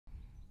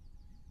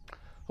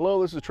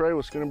Hello, this is Trey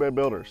with Schooner Bay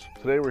Builders.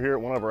 Today we're here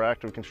at one of our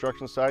active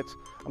construction sites.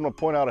 I'm going to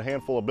point out a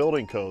handful of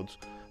building codes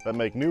that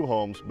make new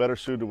homes better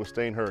suited to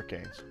withstand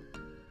hurricanes.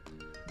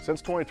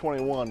 Since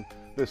 2021,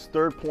 this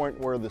third point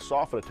where the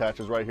soffit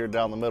attaches right here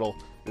down the middle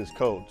is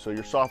code. So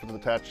your soffit is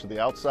attached to the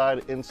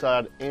outside,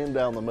 inside, and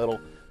down the middle.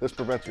 This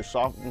prevents your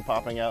soffit from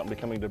popping out and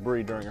becoming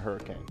debris during a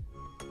hurricane.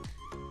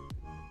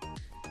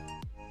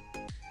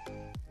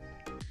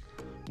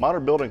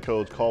 Modern building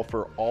codes call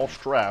for all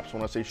straps.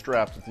 When I say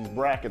straps, it's these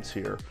brackets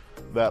here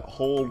that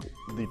hold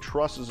the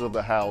trusses of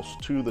the house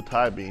to the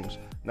tie beams.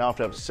 Now have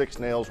to have 6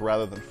 nails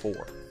rather than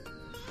 4.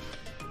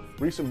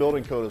 Recent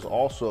building code has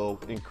also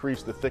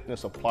increased the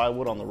thickness of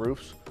plywood on the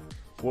roofs.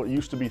 What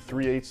used to be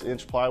 3/8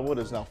 inch plywood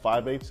is now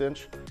 5/8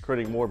 inch,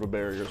 creating more of a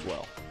barrier as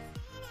well.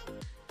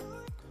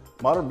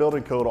 Modern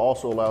building code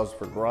also allows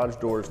for garage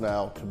doors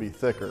now to be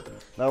thicker.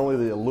 Not only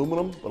the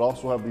aluminum, but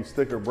also have these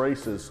thicker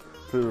braces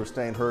to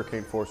withstand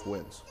hurricane force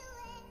winds.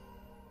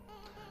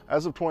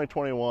 As of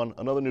 2021,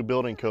 another new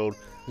building code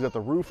is that the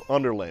roof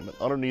underlayment,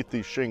 underneath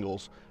these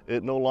shingles,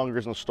 it no longer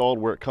is installed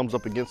where it comes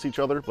up against each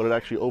other, but it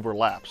actually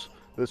overlaps.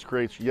 This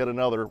creates yet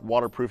another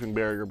waterproofing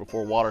barrier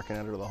before water can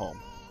enter the home.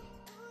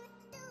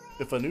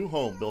 If a new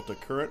home built to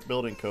current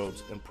building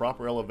codes and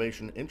proper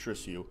elevation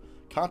interests you,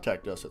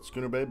 contact us at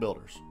Schooner Bay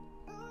Builders.